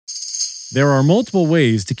There are multiple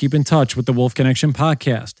ways to keep in touch with the Wolf Connection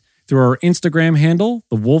podcast. Through our Instagram handle,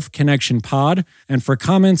 the Wolf Connection Pod. And for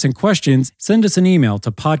comments and questions, send us an email to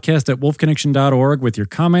podcast@wolfconnection.org with your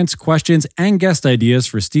comments, questions, and guest ideas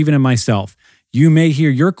for Stephen and myself. You may hear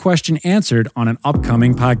your question answered on an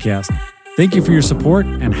upcoming podcast. Thank you for your support,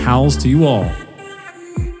 and howls to you all.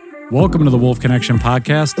 Welcome to the Wolf Connection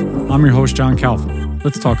podcast. I'm your host, John Calfin.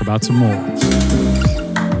 Let's talk about some wolves.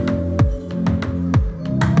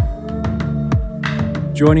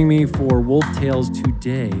 Joining me for Wolf Tales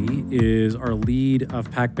today is our lead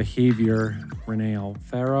of pack behavior, Renee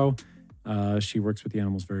Alfero. She works with the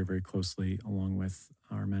animals very, very closely, along with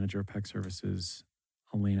our manager of pack services,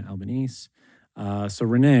 Elena Albanese. So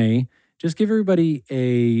Renee, just give everybody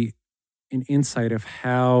an insight of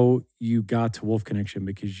how you got to Wolf Connection,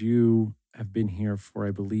 because you have been here for,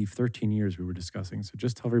 I believe, 13 years we were discussing. So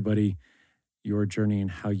just tell everybody your journey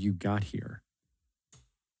and how you got here.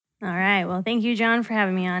 All right. Well, thank you, John, for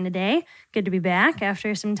having me on today. Good to be back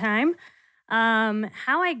after some time.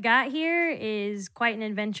 How I got here is quite an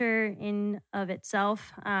adventure in of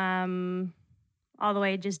itself. All the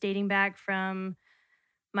way just dating back from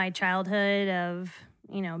my childhood of,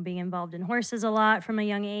 being involved in horses a lot from a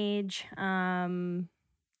young age,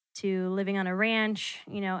 to living on a ranch,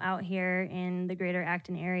 out here in the greater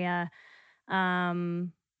Acton area.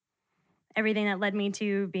 Everything that led me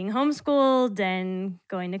to being homeschooled and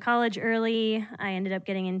going to college early. I ended up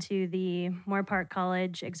getting into the Moorpark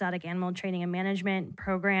College Exotic Animal Training and Management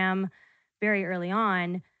program very early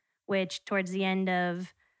on, which towards the end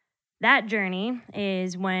of that journey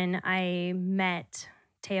is when I met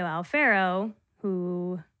Teo Alfero,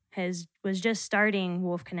 who was just starting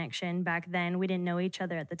Wolf Connection back then. We didn't know each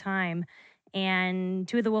other at the time, and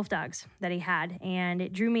two of the wolf dogs that he had, and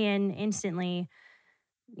it drew me in instantly.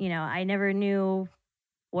 I never knew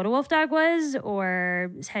what a wolf dog was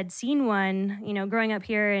or had seen one. Growing up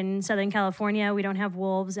here in Southern California, we don't have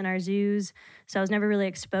wolves in our zoos, so I was never really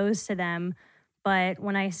exposed to them. But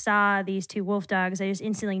when I saw these two wolf dogs, I just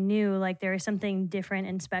instantly knew there was something different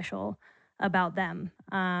and special about them.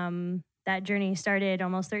 That journey started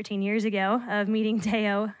almost 13 years ago of meeting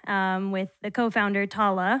Teo with the co-founder,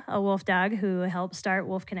 Tala, a wolf dog who helped start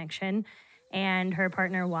Wolf Connection, and her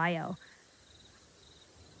partner, Wayo.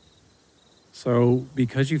 So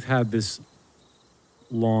because you've had this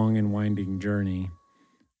long and winding journey,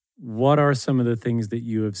 what are some of the things that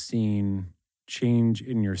you have seen change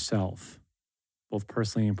in yourself, both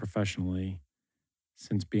personally and professionally,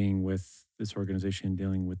 since being with this organization and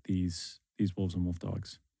dealing with these wolves and wolf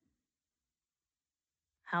dogs?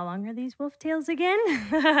 How long are these wolf tales again?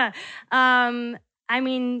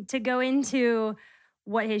 To go into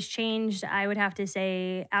what has changed, I would have to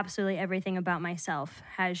say absolutely everything about myself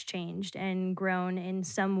has changed and grown in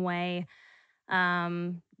some way.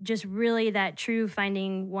 Just really that true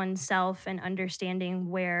finding oneself and understanding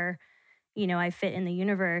where, I fit in the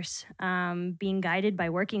universe, being guided by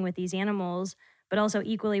working with these animals, but also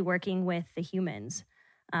equally working with the humans.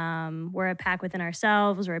 We're a pack within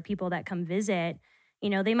ourselves. We're a people that come visit.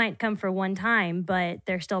 They might come for one time, but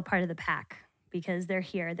they're still part of the pack, because they're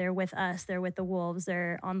here, they're with us, they're with the wolves,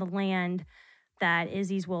 they're on the land that is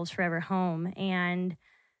these wolves' forever home. And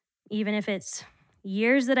even if it's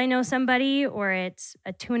years that I know somebody, or it's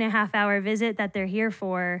a 2.5-hour visit that they're here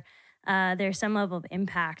for, there's some level of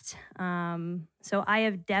impact. So I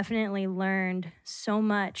have definitely learned so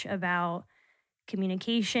much about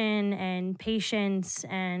communication and patience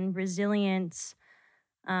and resilience,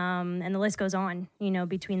 and the list goes on,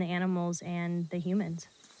 between the animals and the humans.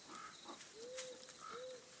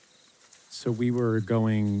 So we were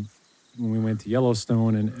going, when we went to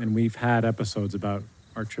Yellowstone, and we've had episodes about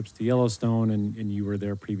our trips to Yellowstone, and you were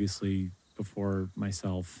there previously before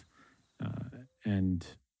myself, and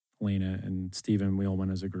Elena and Stephen. We all went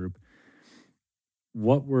as a group.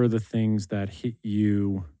 What were the things that hit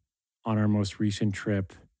you on our most recent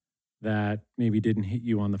trip that maybe didn't hit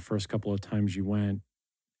you on the first couple of times you went?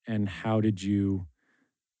 And how did you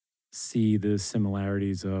see the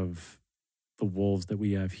similarities of the wolves that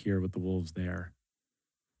we have here with the wolves there?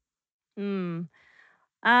 The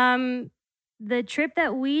trip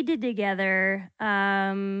that we did together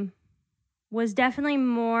was definitely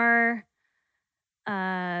more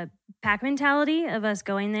pack mentality of us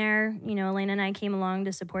going there. Elena and I came along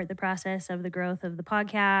to support the process of the growth of the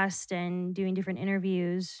podcast and doing different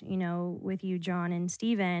interviews, with you, John, and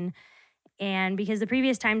Stephen. And because the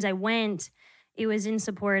previous times I went, it was in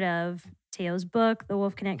support of Teo's book, the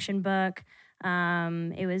Wolf Connection book.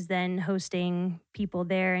 It was then hosting people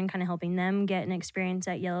there and kind of helping them get an experience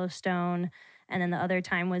at Yellowstone. And then the other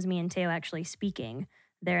time was me and Teo actually speaking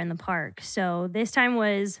there in the park. So this time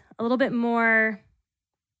was a little bit more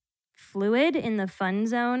fluid in the fun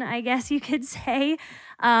zone, I guess you could say.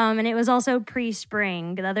 And it was also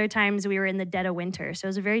pre-spring. The other times we were in the dead of winter. So it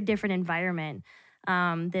was a very different environment.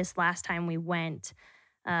 This last time we went,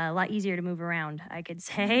 a lot easier to move around, I could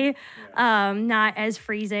say. Not as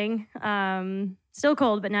freezing. Still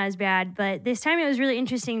cold, but not as bad. But this time it was really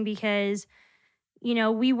interesting because,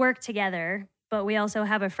 we work together, but we also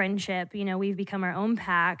have a friendship. We've become our own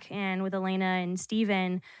pack, and with Elena and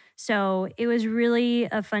Steven. So it was really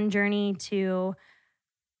a fun journey to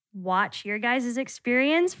watch your guys'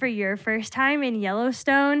 experience for your first time in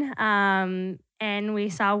Yellowstone. And we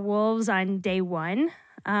saw wolves on day one.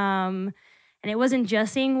 And it wasn't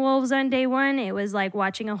just seeing wolves on day one. It was like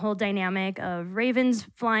watching a whole dynamic of ravens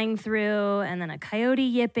flying through and then a coyote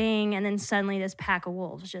yipping. And then suddenly this pack of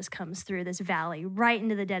wolves just comes through this valley right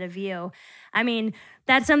into the dead of view. I mean,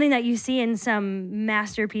 that's something that you see in some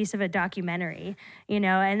masterpiece of a documentary,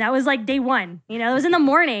 and that was like day one. It was in the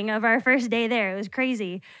morning of our first day there. It was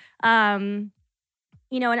crazy. And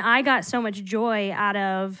I got so much joy out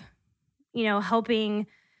of, helping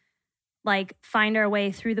like find our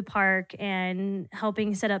way through the park and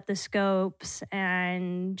helping set up the scopes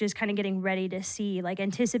and just kind of getting ready to see, like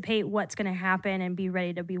anticipate what's going to happen and be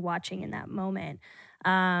ready to be watching in that moment.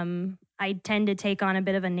 I tend to take on a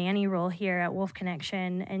bit of a nanny role here at Wolf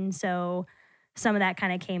Connection. And so some of that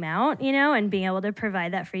kind of came out, and being able to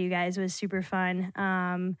provide that for you guys was super fun.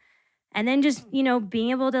 And then just,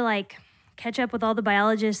 being able to like catch up with all the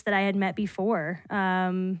biologists that I had met before.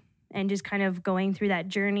 And just kind of going through that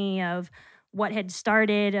journey of what had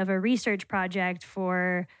started of a research project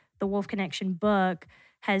for the Wolf Connection book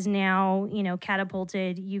has now,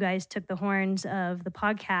 catapulted. You guys took the horns of the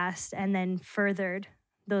podcast and then furthered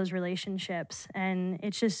those relationships. And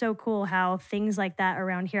it's just so cool how things like that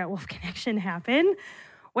around here at Wolf Connection happen,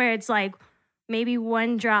 where it's like maybe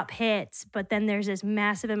one drop hits, but then there's this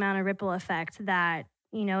massive amount of ripple effect that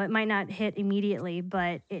it might not hit immediately,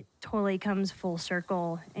 but it totally comes full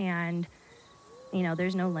circle, and,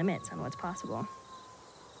 there's no limits on what's possible.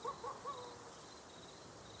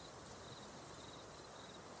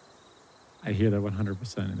 I hear that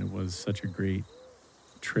 100%. And it was such a great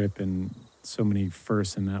trip and so many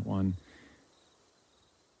firsts in that one.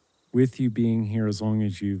 With you being here as long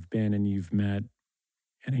as you've been and you've met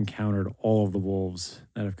and encountered all of the wolves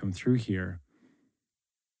that have come through here,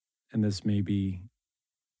 and this may be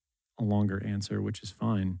a longer answer, which is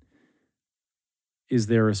fine. Is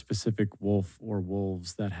there a specific wolf or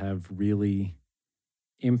wolves that have really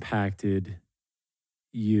impacted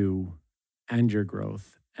you and your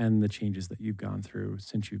growth and the changes that you've gone through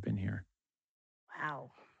since you've been here?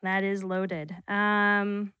 Wow, that is loaded.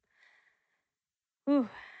 I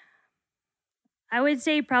would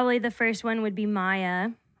say probably the first one would be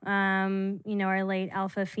Maya. Our late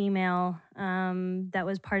alpha female that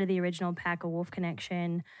was part of the original pack of Wolf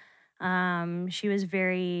Connection. She was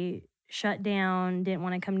very shut down, didn't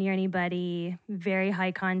want to come near anybody, very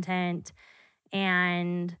high content.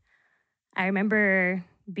 And I remember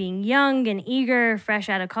being young and eager, fresh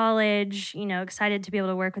out of college, excited to be able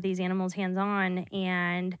to work with these animals hands-on.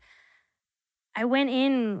 And I went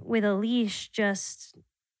in with a leash just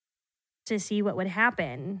to see what would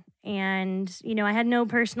happen. And, I had no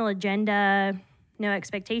personal agenda, no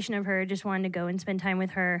expectation of her, just wanted to go and spend time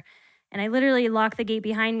with her. And I literally lock the gate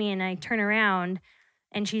behind me and I turn around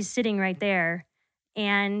and she's sitting right there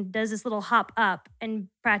and does this little hop up and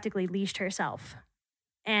practically leashed herself.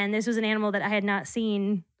 And this was an animal that I had not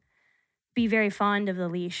seen be very fond of the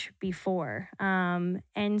leash before.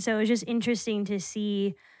 And so it was just interesting to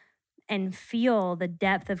see and feel the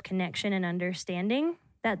depth of connection and understanding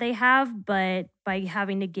that they have, but by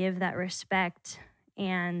having to give that respect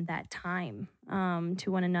and that time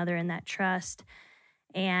to one another and that trust.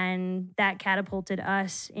 And that catapulted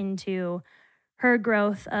us into her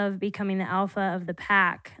growth of becoming the alpha of the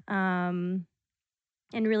pack, and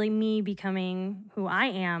really me becoming who I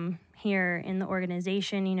am here in the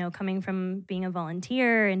organization, coming from being a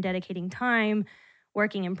volunteer and dedicating time,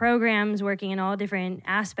 working in programs, working in all different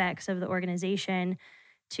aspects of the organization,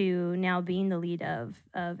 to now being the lead of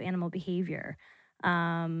animal behavior.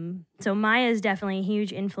 So Maya is definitely a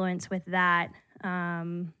huge influence with that,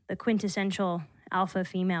 the quintessential alpha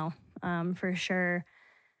female, for sure.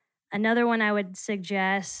 Another one I would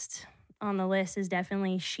suggest on the list is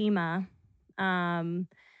definitely Shima.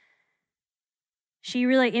 She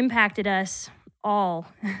really impacted us all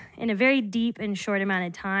in a very deep and short amount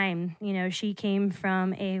of time. She came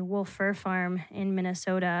from a wolf fur farm in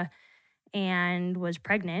Minnesota and was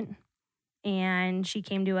pregnant. And she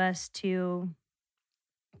came to us to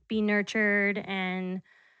be nurtured and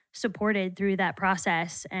supported through that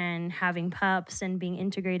process and having pups and being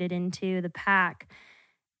integrated into the pack.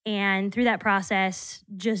 And through that process,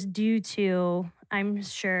 just due to, I'm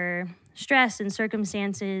sure, stress and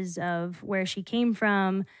circumstances of where she came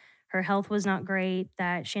from, her health was not great,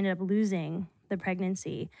 that she ended up losing the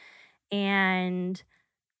pregnancy. And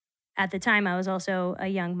at the time, I was also a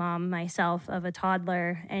young mom myself of a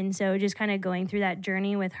toddler. And so just kind of going through that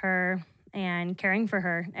journey with her and caring for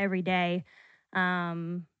her every day,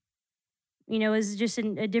 was just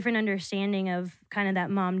a different understanding of kind of that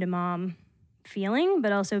mom to mom feeling,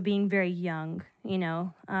 but also being very young,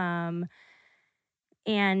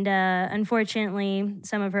 and unfortunately,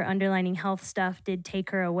 some of her underlying health stuff did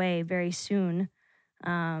take her away very soon.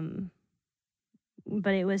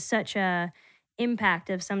 But it was such a impact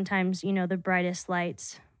of sometimes, the brightest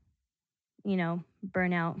lights,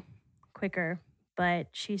 burn out quicker. But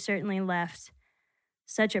she certainly left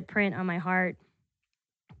such a print on my heart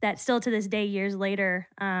that still to this day, years later,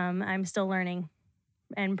 I'm still learning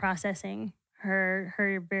and processing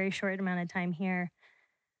her very short amount of time here.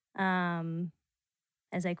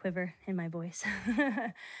 As I quiver in my voice.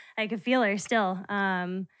 I could feel her still.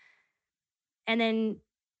 And then,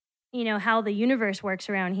 how the universe works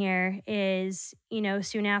around here is,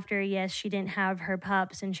 soon after, yes, she didn't have her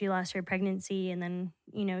pups and she lost her pregnancy and then,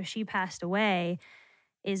 she passed away,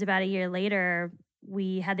 is about a year later,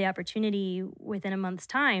 we had the opportunity within a month's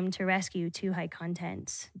time to rescue 2 high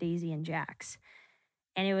contents, Daisy and Jax.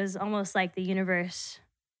 And it was almost like the universe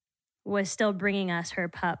was still bringing us her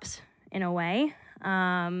pups in a way.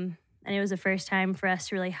 And it was the first time for us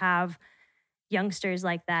to really have youngsters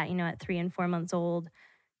like that, at 3 and 4 months old,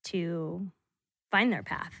 to find their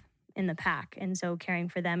path in the pack. And so caring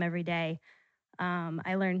for them every day,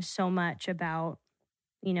 I learned so much about,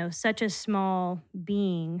 such a small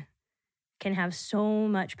being can have so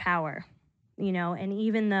much power, and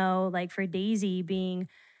even though like for Daisy being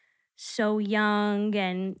so young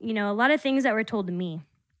and, a lot of things that were told to me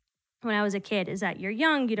when I was a kid is that you're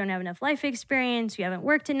young, you don't have enough life experience, you haven't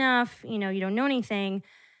worked enough, you don't know anything.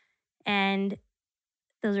 And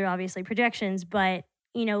those are obviously projections, but,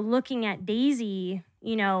 looking at Daisy,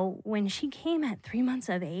 when she came at 3 months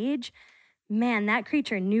of age, man, that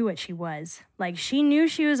creature knew what she was. Like she knew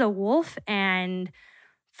she was a wolf and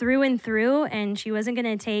through, and she wasn't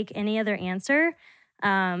going to take any other answer.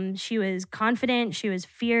 She was confident, she was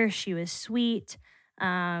fierce, she was sweet.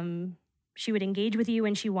 She would engage with you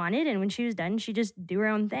when she wanted, and when she was done, she'd just do her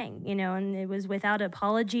own thing, and it was without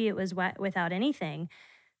apology, it was without anything,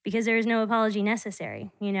 because there was no apology necessary,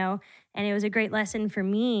 and it was a great lesson for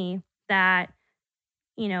me that,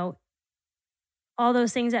 all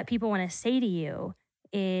those things that people want to say to you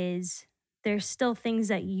is there's still things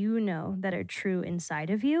that that are true inside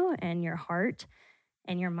of you and your heart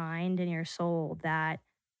and your mind and your soul that,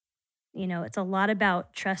 it's a lot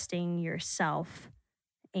about trusting yourself.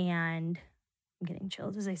 And I'm getting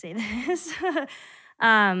chills as I say this.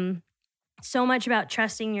 So much about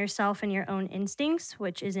trusting yourself and your own instincts,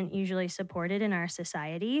 which isn't usually supported in our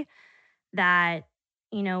society, that,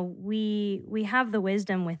 we have the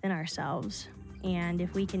wisdom within ourselves. And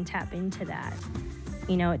if we can tap into that,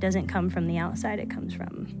 it doesn't come from the outside, it comes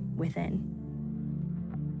from within.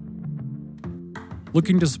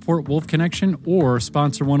 Looking to support Wolf Connection or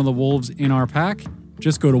sponsor one of the wolves in our pack?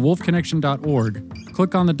 Just go to wolfconnection.org,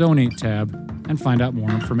 click on the Donate tab, and find out more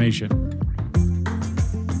information.